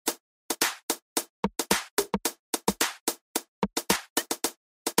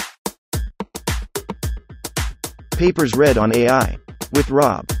Papers read on AI. With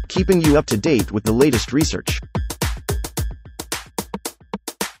Rob, keeping you up to date with the latest research.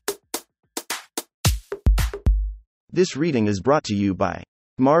 This reading is brought to you by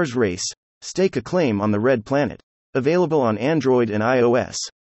Mars Race. Stake a claim on the Red Planet. Available on Android and iOS.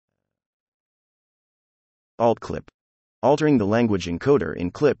 AltClip. Altering the language encoder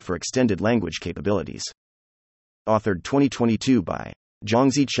in Clip for extended language capabilities. Authored 2022 by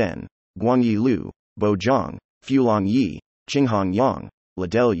Zhongzi Chen, Guangyi Liu, Bo Zhang, Fulong Yi, Qinghong Yang,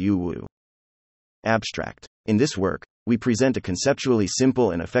 Ladell Yu Wu. Abstract. In this work, we present a conceptually simple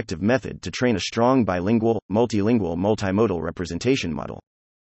and effective method to train a strong bilingual, multilingual multimodal representation model.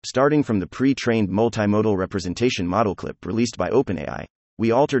 Starting from the pre-trained multimodal representation model Clip released by OpenAI, we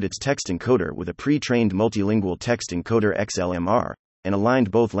altered its text encoder with a pre-trained multilingual text encoder XLMR, and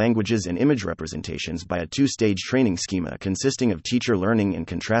aligned both languages and image representations by a two-stage training schema consisting of teacher learning and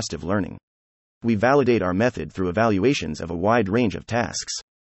contrastive learning. We validate our method through evaluations of a wide range of tasks.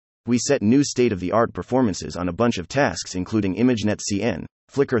 We set new state-of-the-art performances on a bunch of tasks including ImageNet CN,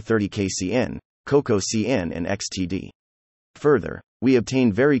 Flickr 30K CN, Coco CN and XTD. Further, we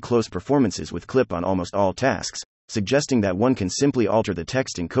obtain very close performances with Clip on almost all tasks, suggesting that one can simply alter the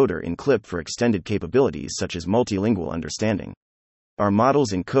text encoder in Clip for extended capabilities such as multilingual understanding. Our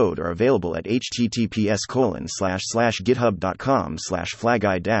models and code are available at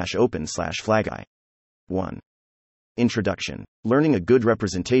https://github.com/flagi-open/flagi. 1. Introduction. Learning a good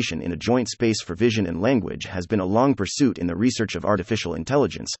representation in a joint space for vision and language has been a long pursuit in the research of artificial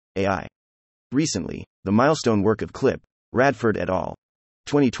intelligence, AI. Recently, the milestone work of Clip, Radford et al.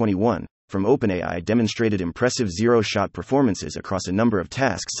 2021, from OpenAI demonstrated impressive zero-shot performances across a number of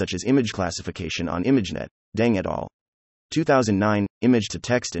tasks such as image classification on ImageNet, Deng et al. 2009,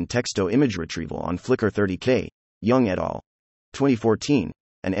 image-to-text and text-to-image retrieval on Flickr 30K, Young et al. 2014,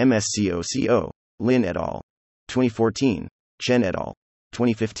 and MSCOCO, Lin et al. 2014, Chen et al.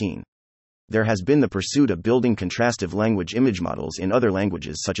 2015. There has been the pursuit of building contrastive language image models in other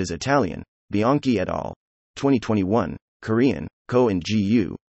languages such as Italian, Bianchi et al. 2021, Korean, Ko and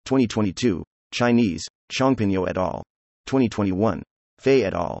Gu, 2022, Chinese, Chongpinyo et al. 2021, Fei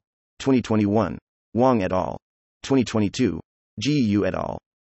et al. 2021, Wang et al. 2022, Gu et al.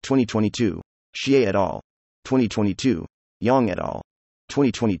 2022, Xie et al. 2022, Yang et al.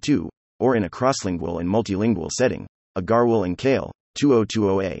 2022, or in a crosslingual and multilingual setting, Agarwal and Kale,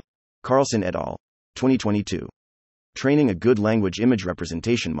 2020a. Carlson et al. 2022. Training a good language image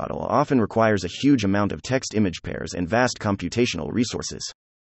representation model often requires a huge amount of text-image pairs and vast computational resources.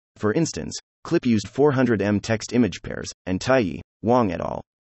 For instance, Clip used 400M text-image pairs, and Taiyi, Wang et al.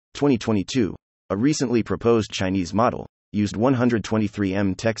 2022, a recently proposed Chinese model, used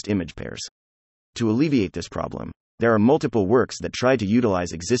 123M text-image pairs. To alleviate this problem, there are multiple works that try to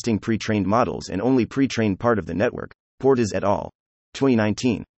utilize existing pre-trained models and only pre-train part of the network, Portas et al.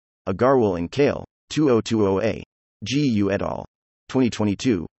 2019. Agarwal and Kale, 2020a. Gu et al.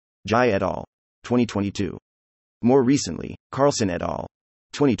 2022. Jai et al. 2022. More recently, Carlson et al.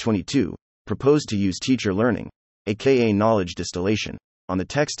 2022, proposed to use teacher learning, aka knowledge distillation, on the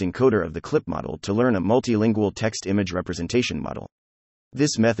text encoder of the Clip model to learn a multilingual text-image representation model.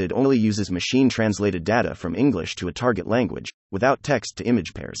 This method only uses machine-translated data from English to a target language, without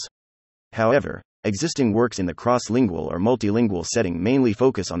text-to-image pairs. However, existing works in the cross-lingual or multilingual setting mainly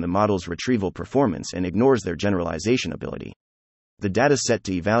focus on the model's retrieval performance and ignores their generalization ability. The data set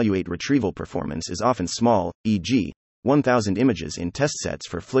to evaluate retrieval performance is often small, e.g., 1,000 images in test sets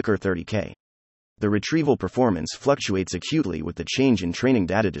for Flickr 30K. The retrieval performance fluctuates acutely with the change in training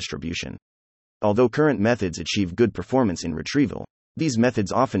data distribution. Although current methods achieve good performance in retrieval, these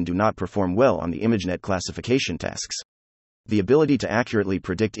methods often do not perform well on the ImageNet classification tasks. The ability to accurately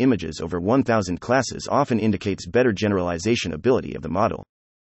predict images over 1,000 classes often indicates better generalization ability of the model.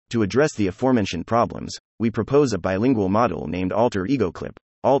 To address the aforementioned problems, we propose a bilingual model named Alter Ego Clip,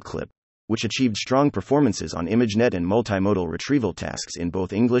 AltClip, which achieved strong performances on ImageNet and multimodal retrieval tasks in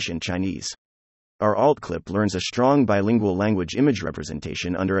both English and Chinese. Our AltClip learns a strong bilingual language image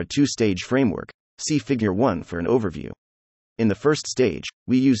representation under a two-stage framework. See Figure 1 for an overview. In the first stage,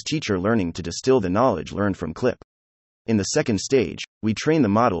 we use teacher learning to distill the knowledge learned from Clip. In the second stage, we train the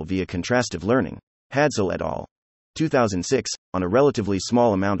model via contrastive learning, Hadsel et al. 2006, on a relatively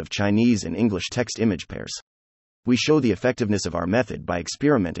small amount of Chinese and English text-image pairs. We show the effectiveness of our method by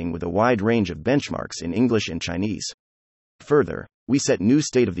experimenting with a wide range of benchmarks in English and Chinese. Further, we set new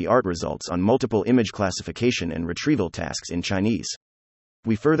state-of-the-art results on multiple image classification and retrieval tasks in Chinese.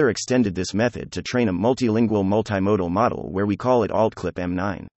 We further extended this method to train a multilingual multimodal model where we call it AltClip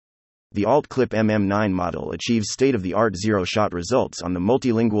M9. The AltClip MM9 model achieves state-of-the-art zero-shot results on the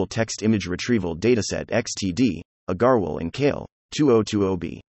multilingual text-image retrieval dataset XTD, Agarwal and Kale,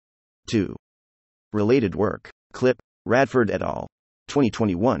 2020b. 2. Related work. Clip, Radford et al.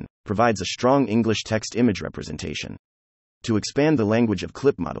 2021, provides a strong English text-image representation. To expand the language of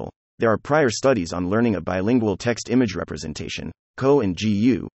CLIP model, there are prior studies on learning a bilingual text-image representation, Co and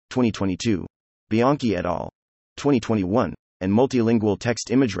GU, 2022, Bianchi et al. 2021, and multilingual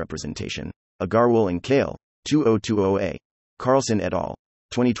text-image representation, Agarwal and Kale, 2020a, Carlson et al.,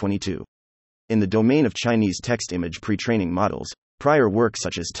 2022. In the domain of Chinese text-image pre-training models, prior work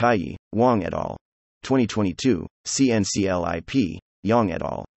such as Taiyi, Wang et al., 2022, CNCLIP, Yang et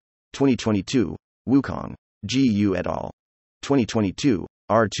al., 2022, Wukong, GU et al., 2022,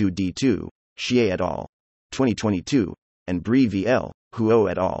 R2D2, Xie et al., 2022, and Bri VL, Huo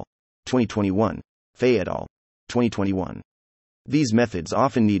et al., 2021, Fei et al., 2021. These methods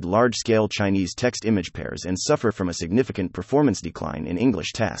often need large-scale Chinese text-image pairs and suffer from a significant performance decline in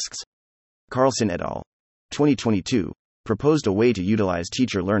English tasks. Carlson et al. 2022 proposed a way to utilize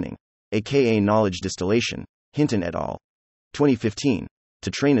teacher learning, aka knowledge distillation, Hinton et al. 2015,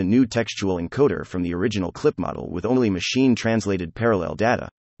 to train a new textual encoder from the original CLIP model with only machine-translated parallel data,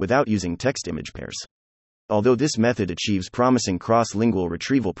 without using text-image pairs. Although this method achieves promising cross-lingual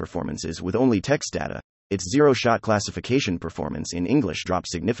retrieval performances with only text data, its zero-shot classification performance in English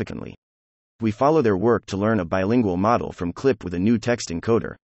drops significantly. We follow their work to learn a bilingual model from CLIP with a new text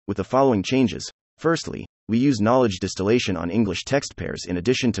encoder, with the following changes. Firstly, we use knowledge distillation on English text pairs in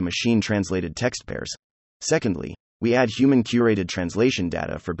addition to machine-translated text pairs. Secondly, we add human-curated translation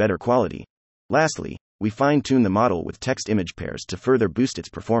data for better quality. Lastly, we fine-tune the model with text-image pairs to further boost its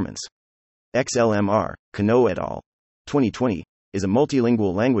performance. XLMR, Kano et al. 2020, is a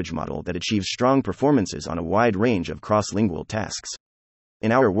multilingual language model that achieves strong performances on a wide range of cross-lingual tasks.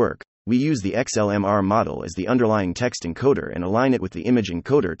 In our work, we use the XLMR model as the underlying text encoder and align it with the image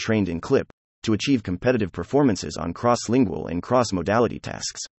encoder trained in CLIP, to achieve competitive performances on cross-lingual and cross-modality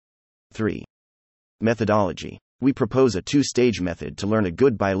tasks. 3. Methodology. We propose a two-stage method to learn a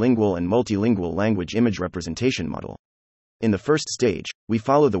good bilingual and multilingual language image representation model. In the first stage, we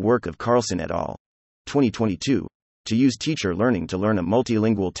follow the work of Carlson et al. 2022, to use teacher learning to learn a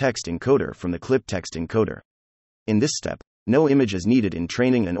multilingual text encoder from the CLIP text encoder. In this step, no image is needed in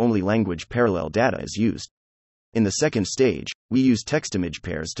training and only language parallel data is used. In the second stage, we use text-image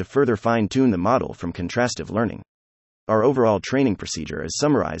pairs to further fine-tune the model from contrastive learning. Our overall training procedure is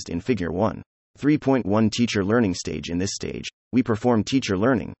summarized in Figure 1. 3.1 Teacher learning stage. In this stage, we perform teacher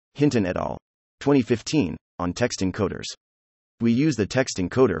learning, Hinton et al. 2015, on text encoders. We use the text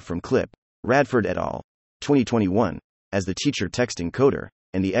encoder from CLIP, Radford et al. 2021, as the teacher text encoder,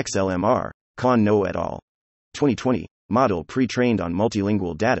 and the XLMR, Khan No et al. 2020, model pre-trained on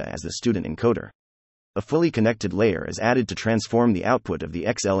multilingual data as the student encoder. A fully connected layer is added to transform the output of the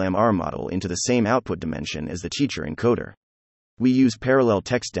XLMR model into the same output dimension as the teacher encoder. We use parallel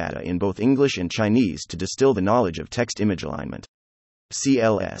text data in both English and Chinese to distill the knowledge of text-image alignment.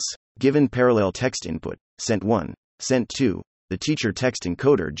 CLS. Given parallel text input, CENT1, CENT2, the teacher text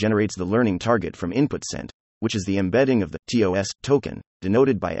encoder generates the learning target from input CENT, which is the embedding of the TOS token,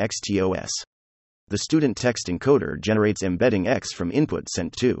 denoted by XTOS. The student text encoder generates embedding X from input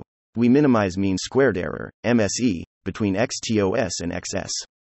CENT2. We minimize mean squared error, MSE, between XTOS and XS.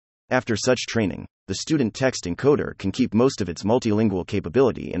 After such training, the student text encoder can keep most of its multilingual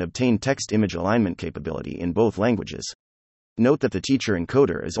capability and obtain text-image alignment capability in both languages. Note that the teacher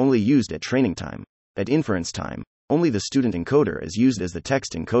encoder is only used at training time. At inference time, only the student encoder is used as the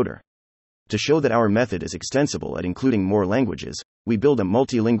text encoder. To show that our method is extensible at including more languages, we build a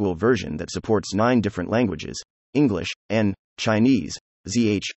multilingual version that supports 9 different languages: English, N, Chinese,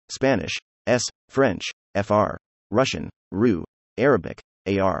 ZH, Spanish, S, French, FR, Russian, RU, Arabic,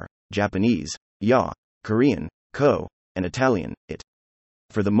 AR, Japanese, Ya, Korean, Ko, and Italian, IT.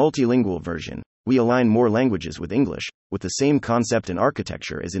 For the multilingual version, we align more languages with English, with the same concept and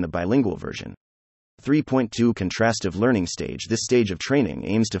architecture as in the bilingual version. 3.2 Contrastive learning stage. This stage of training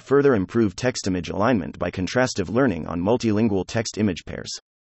aims to further improve text-image alignment by contrastive learning on multilingual text-image pairs.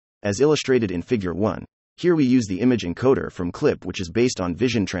 As illustrated in Figure 1, here we use the image encoder from CLIP, which is based on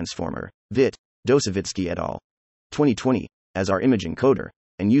Vision Transformer, VIT, Dosovitsky et al. 2020, as our image encoder,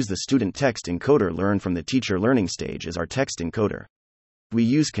 and use the student text encoder learned from the teacher learning stage as our text encoder. We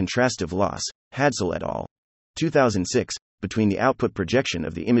use contrastive loss, Hadsell et al. 2006, between the output projection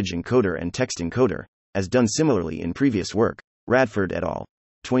of the image encoder and text encoder, as done similarly in previous work, Radford et al.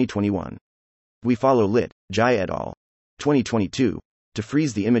 2021. We follow Lit, Jai et al. 2022, to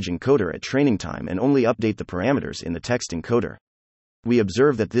freeze the image encoder at training time and only update the parameters in the text encoder. We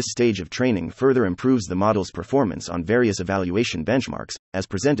observe that this stage of training further improves the model's performance on various evaluation benchmarks, as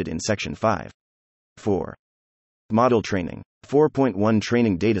presented in Section 5. 4. Model training. 4.1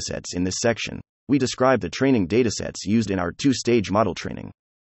 Training datasets. In this section, we describe the training datasets used in our two-stage model training.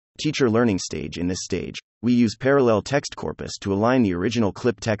 Teacher learning stage. In this stage, we use parallel text corpus to align the original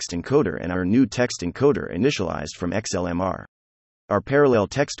CLIP text encoder and our new text encoder initialized from XLMR. Our parallel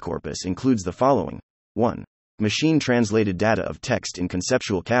text corpus includes the following: 1. Machine translated data of text in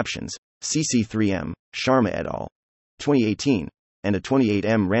conceptual captions, CC3M, Sharma et al. 2018, and a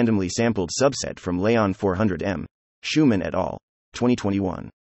 28M randomly sampled subset from Leon 400M, Schumann et al. 2021.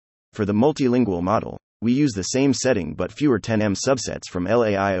 For the multilingual model, we use the same setting but fewer 10M subsets from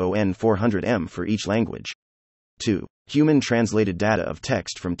LAION 400M for each language. 2. Human translated data of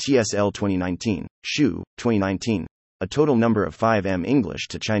text from TSL 2019, Shu, 2019, a total number of 5M English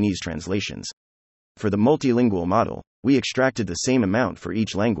to Chinese translations. For the multilingual model, we extracted the same amount for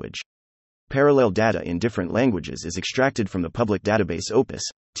each language. Parallel data in different languages is extracted from the public database Opus,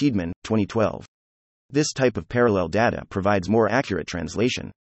 Tiedemann, 2012. This type of parallel data provides more accurate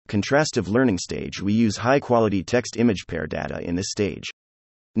translation. Contrastive learning stage. We use high-quality text-image pair data in this stage.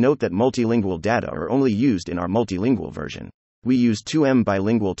 Note that multilingual data are only used in our multilingual version. We use 2M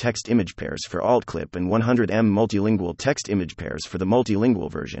bilingual text-image pairs for AltClip and 100M multilingual text-image pairs for the multilingual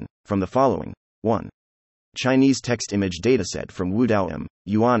version, from the following: 1. Chinese text-image dataset from Wudao M,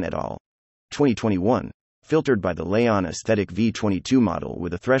 Yuan et al. 2021, filtered by the Leon Aesthetic V22 model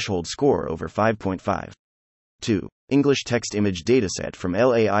with a threshold score over 5.5. 2. English text-image dataset from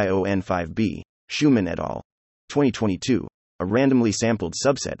LAION5B, Schumann et al. 2022, a randomly sampled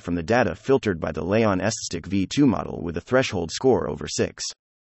subset from the data filtered by the Leon Aesthetic V2 model with a threshold score over 6.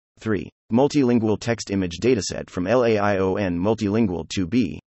 3. Multilingual text-image dataset from LAION Multilingual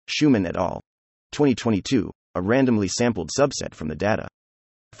 2B, Schumann et al. 2022, a randomly sampled subset from the data.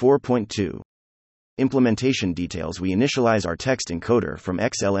 4.2. Implementation details. We initialize our text encoder from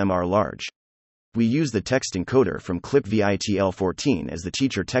XLMR large. We use the text encoder from CLIP VITL14 as the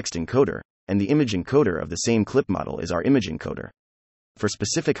teacher text encoder, and the image encoder of the same CLIP model is our image encoder. For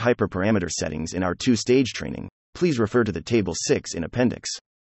specific hyperparameter settings in our two-stage training, please refer to the Table 6 in Appendix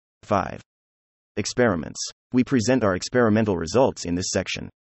 5. Experiments. We present our experimental results in this section.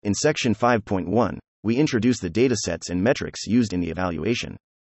 In Section 5.1, we introduce the datasets and metrics used in the evaluation.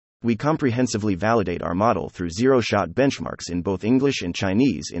 We comprehensively validate our model through zero-shot benchmarks in both English and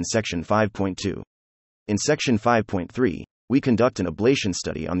Chinese in Section 5.2. In Section 5.3, we conduct an ablation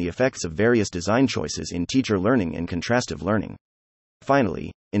study on the effects of various design choices in teacher learning and contrastive learning.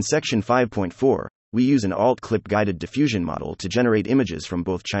 Finally, in Section 5.4, we use an alt-clip guided diffusion model to generate images from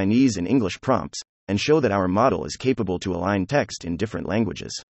both Chinese and English prompts, and show that our model is capable to align text in different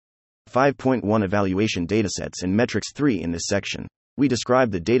languages. 5.1 Evaluation datasets and metrics. 3. In this section, we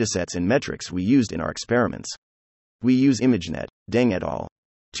describe the datasets and metrics we used in our experiments. We use ImageNet, Deng et al.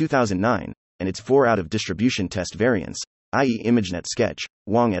 2009, and its 4 out of distribution test variants, i.e. ImageNet Sketch,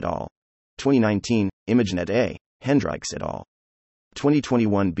 Wang et al. 2019, ImageNet A, Hendrikes et al.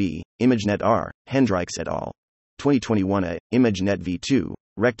 2021b, ImageNet R, Hendrikes et al. 2021a, ImageNet V2,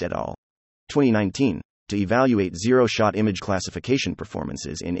 Recht et al. 2019, to evaluate zero-shot image classification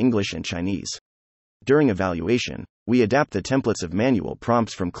performances in English and Chinese. During evaluation, we adapt the templates of manual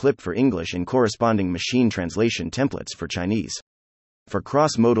prompts from CLIP for English and corresponding machine translation templates for Chinese. For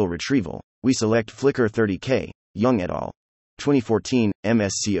cross-modal retrieval, we select Flickr 30K, Young et al. 2014,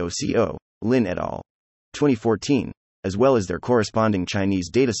 MSCOCO, Lin et al. 2014, as well as their corresponding Chinese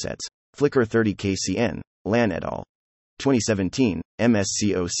datasets, Flickr 30KCN, Lan et al. 2017,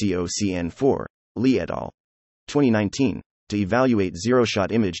 MSCOCOCN4, Li et al. 2019, to evaluate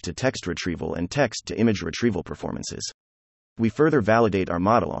zero-shot image-to-text retrieval and text-to-image retrieval performances. We further validate our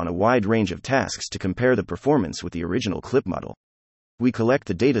model on a wide range of tasks to compare the performance with the original CLIP model. We collect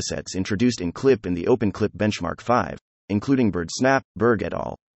the datasets introduced in CLIP in the OpenCLIP Benchmark 5, including BirdSnap, Berg et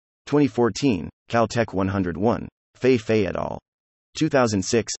al. 2014, Caltech 101, Fei et al.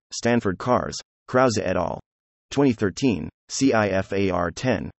 2006, Stanford Cars, Krause et al. 2013, CIFAR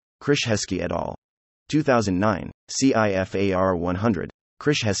 10, Krzyzewski et al. 2009, CIFAR 100,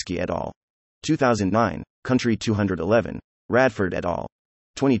 Krzyzewski et al. 2009, Country 211, Radford et al.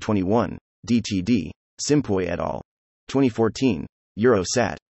 2021, DTD, Simpoy et al. 2014,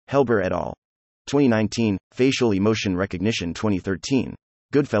 Eurosat, Helber et al. 2019, Facial Emotion Recognition 2013,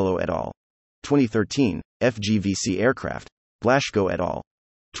 Goodfellow et al. 2013, FGVC Aircraft, Blaschko et al.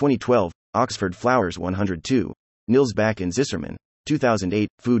 2012, Oxford Flowers 102, Nilsbach and Zisserman, 2008,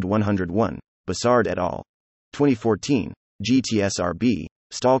 Food 101, Bassard et al. 2014, GTSRB,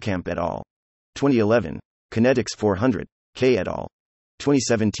 Stahlkamp et al. 2011, Kinetics 400, K et al.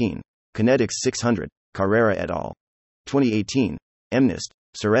 2017, Kinetics 600, Carrera et al. 2018, MNIST,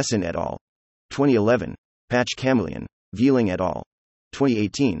 Suresin et al. 2011, Patch Chameleon, Vealing et al.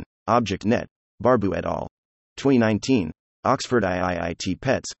 2018, ObjectNet, Barbu et al. 2019, Oxford IIIT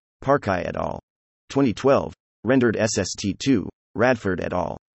Pets, Parkai et al. 2012, Rendered SST2, Radford et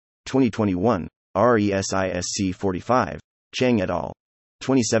al. 2021, RESISC 45, Cheng et al.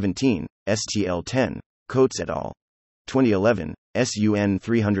 2017, STL10, Coates et al. 2011, SUN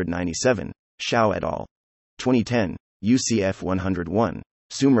 397, Shao et al. 2010, UCF 101,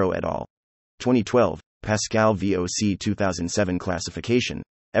 Sumro et al. 2012, Pascal VOC 2007 Classification,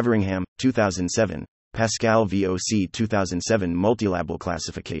 Everingham, 2007, Pascal VOC 2007 Multilabel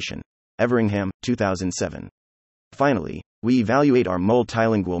Classification, Everingham, 2007. Finally, we evaluate our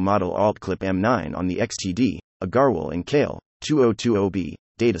multilingual model AltClip M9 on the XTD, Agarwal and Kale, 2020b,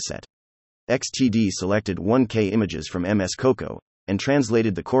 dataset. XTD selected 1K images from MS Coco, and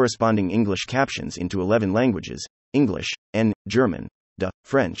translated the corresponding English captions into 11 languages: English, N, German, D,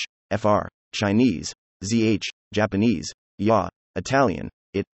 French, FR, Chinese, ZH, Japanese, Ya, Italian,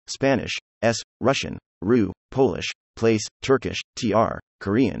 IT, Spanish, S, Russian, Ru, Polish, Place, Turkish, TR,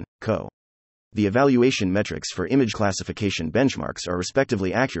 Korean, Ko. The evaluation metrics for image classification benchmarks are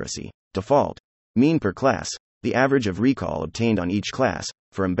respectively accuracy, default, mean per class, the average of recall obtained on each class,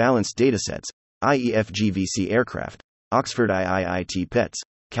 for imbalanced datasets, i.e. FGVC aircraft, Oxford IIIT Pets,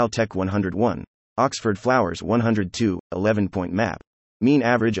 Caltech 101, Oxford Flowers 102, 11-point map, mean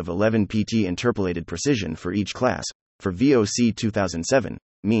average of 11 pt interpolated precision for each class, for VOC 2007,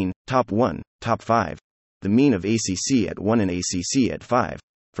 mean, top 1, top 5, the mean of ACC at 1 and ACC at 5,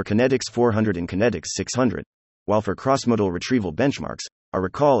 for Kinetics 400 and Kinetics 600, while for cross-modal retrieval benchmarks, are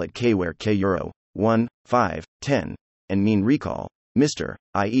recall at K where K euro, 1, 5, 10, and mean recall, Mr.,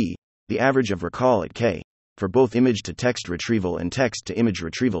 i.e., the average of recall at K, for both image-to-text retrieval and text-to-image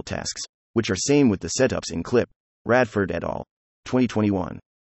retrieval tasks, which are same with the setups in CLIP, Radford et al. 2021.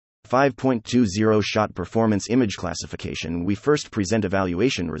 5.20 Shot Performance Image Classification. We first present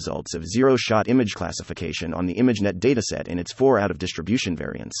evaluation results of zero-shot image classification on the ImageNet dataset in its 4 out-of-distribution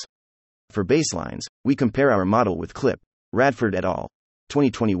variants. For baselines, we compare our model with CLIP, Radford et al.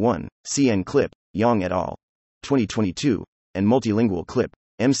 2021, CN CLIP, Yang et al. 2022, and Multilingual CLIP,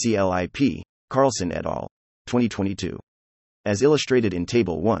 MCLIP, Carlson et al. 2022. As illustrated in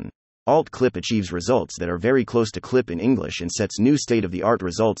Table 1, AltClip achieves results that are very close to CLIP in English and sets new state-of-the-art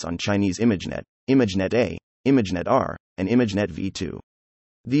results on Chinese ImageNet, ImageNet A, ImageNet R, and ImageNet V2.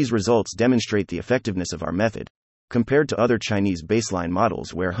 These results demonstrate the effectiveness of our method. Compared to other Chinese baseline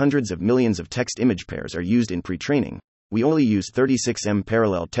models where hundreds of millions of text-image pairs are used in pre-training, we only use 36M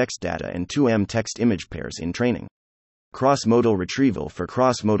parallel text data and 2M text-image pairs in training. Cross-modal retrieval. For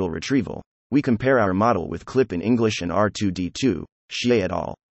cross-modal retrieval, we compare our model with CLIP in English and R2D2, Xie et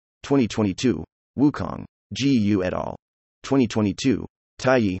al. 2022, Wukong, Gu et al. 2022,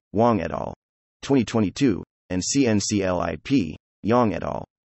 Taiyi, Wang et al. 2022, and CNCLIP, Yang et al.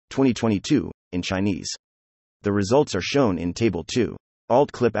 2022, in Chinese. The results are shown in Table 2.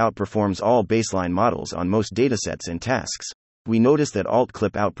 AltClip outperforms all baseline models on most datasets and tasks. We notice that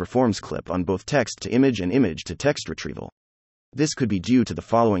AltClip outperforms CLIP on both text-to-image and image-to-text retrieval. This could be due to the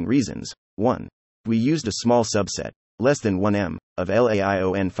following reasons. 1. We used a small subset, less than 1M, of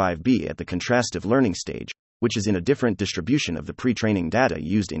LAION5B at the contrastive learning stage, which is in a different distribution of the pre-training data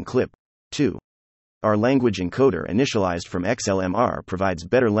used in CLIP. 2. Our language encoder initialized from XLMR provides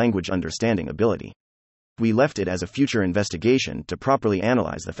better language understanding ability. We left it as a future investigation to properly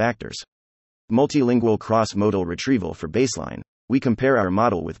analyze the factors. Multilingual cross-modal retrieval. For baseline, we compare our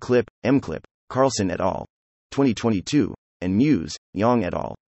model with CLIP, MCLIP, Carlson et al. 2022, and Muse, Yang et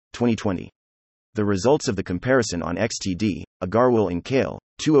al. 2020. The results of the comparison on XTD, Agarwal and Kale,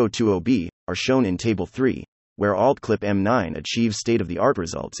 2020b, are shown in Table 3, where AltClip M9 achieves state-of-the-art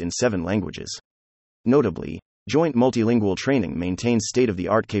results in 7 languages. Notably, joint multilingual training maintains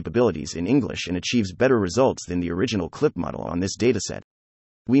state-of-the-art capabilities in English and achieves better results than the original CLIP model on this dataset.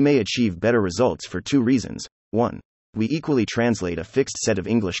 We may achieve better results for 2 reasons. 1. We equally translate a fixed set of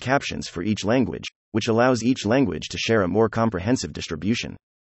English captions for each language, which allows each language to share a more comprehensive distribution.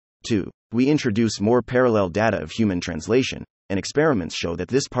 2. We introduce more parallel data of human translation, and experiments show that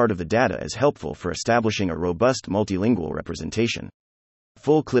this part of the data is helpful for establishing a robust multilingual representation.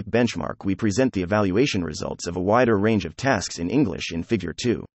 Full CLIP benchmark. We present the evaluation results of a wider range of tasks in English in Figure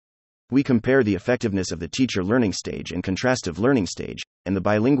 2. We compare the effectiveness of the teacher learning stage and contrastive learning stage, and the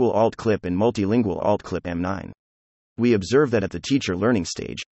bilingual AltClip and multilingual AltClip M9. We observe that at the teacher learning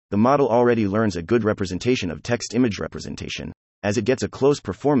stage, the model already learns a good representation of text-image representation, as it gets a close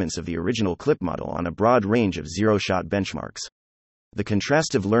performance of the original CLIP model on a broad range of zero-shot benchmarks. The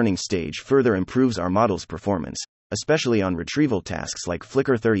contrastive learning stage further improves our model's performance, especially on retrieval tasks like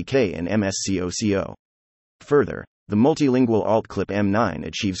Flickr 30K and MSCOCO. Further, the multilingual AltClip M9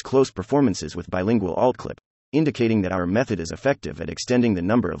 achieves close performances with bilingual AltClip, indicating that our method is effective at extending the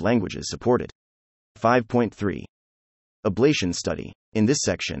number of languages supported. 5.3. Ablation Study. In this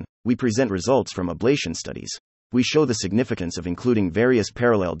section, we present results from ablation studies. We show the significance of including various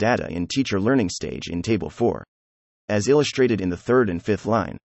parallel data in teacher learning stage in Table 4. As illustrated in the third and fifth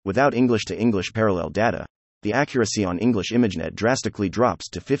line, without English-to-English parallel data, the accuracy on English ImageNet drastically drops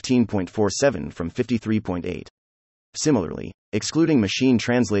to 15.47 from 53.8. Similarly, excluding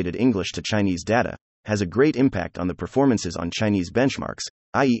machine-translated English to Chinese data has a great impact on the performances on Chinese benchmarks,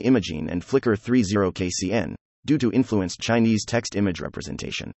 i.e. Imagine and Flickr 30KCN, due to influenced Chinese text-image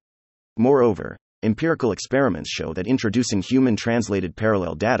representation. Moreover, empirical experiments show that introducing human-translated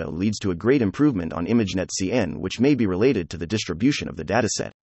parallel data leads to a great improvement on ImageNet CN, which may be related to the distribution of the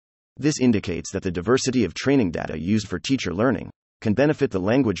dataset. This indicates that the diversity of training data used for teacher learning can benefit the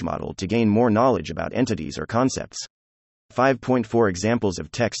language model to gain more knowledge about entities or concepts. 5.4 Examples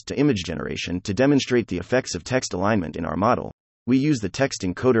of text-to-image generation. To demonstrate the effects of text alignment in our model, we use the text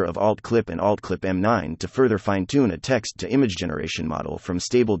encoder of AltClip and AltClip M9 to further fine-tune a text-to-image generation model from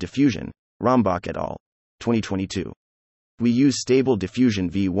Stable Diffusion, Rombach et al., 2022. We use Stable Diffusion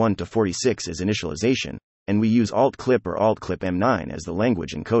v1 to 46 as initialization, and we use AltClip or AltClip M9 as the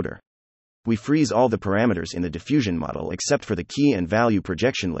language encoder. We freeze all the parameters in the diffusion model except for the key and value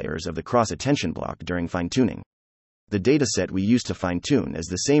projection layers of the cross-attention block during fine-tuning. The dataset we use to fine-tune is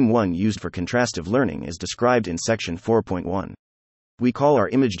the same one used for contrastive learning as described in section 4.1. We call our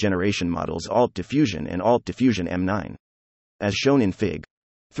image generation models Alt Diffusion and Alt Diffusion M9. As shown in Fig.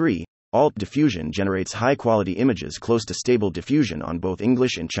 3, Alt Diffusion generates high-quality images close to Stable Diffusion on both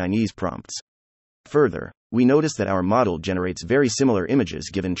English and Chinese prompts. Further, we notice that our model generates very similar images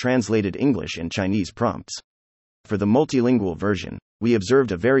given translated English and Chinese prompts. For the multilingual version, we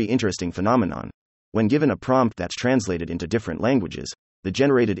observed a very interesting phenomenon. When given a prompt that's translated into different languages, the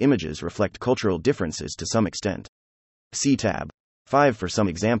generated images reflect cultural differences to some extent. See tab 5 for some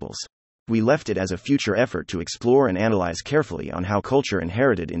examples. We left it as a future effort to explore and analyze carefully on how culture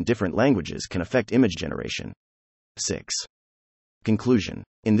inherited in different languages can affect image generation. 6. Conclusion.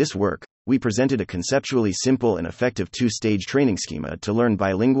 In this work, we presented a conceptually simple and effective two-stage training schema to learn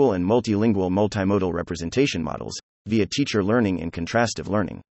bilingual and multilingual multimodal representation models, via teacher learning and contrastive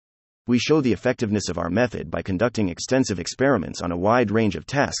learning. We show the effectiveness of our method by conducting extensive experiments on a wide range of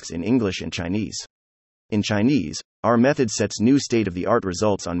tasks in English and Chinese. In Chinese, our method sets new state-of-the-art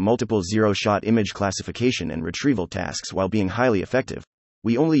results on multiple zero-shot image classification and retrieval tasks while being highly effective.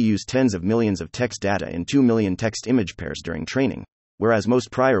 We only use tens of millions of text data and 2 million text-image pairs during training, whereas most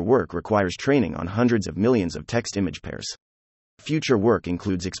prior work requires training on hundreds of millions of text-image pairs. Future work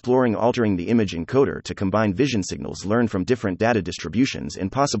includes exploring altering the image encoder to combine vision signals learned from different data distributions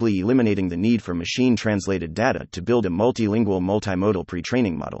and possibly eliminating the need for machine-translated data to build a multilingual multimodal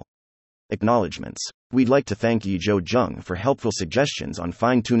pre-training model. Acknowledgements. We'd like to thank Yizhou Zheng for helpful suggestions on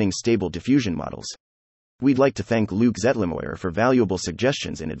fine-tuning Stable Diffusion models. We'd like to thank Luke Zetlemoyer for valuable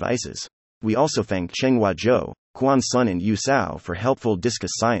suggestions and advices. We also thank Chenghua Zhou, Quan Sun and Yu Sao for helpful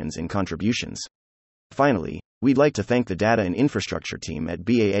discus science and contributions. Finally, we'd like to thank the data and infrastructure team at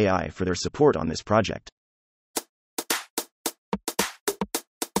BAAI for their support on this project.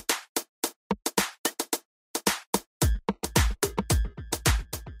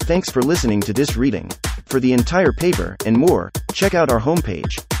 Thanks for listening to this reading. For the entire paper and more, check out our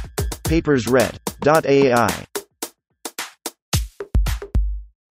homepage, papersread.aai.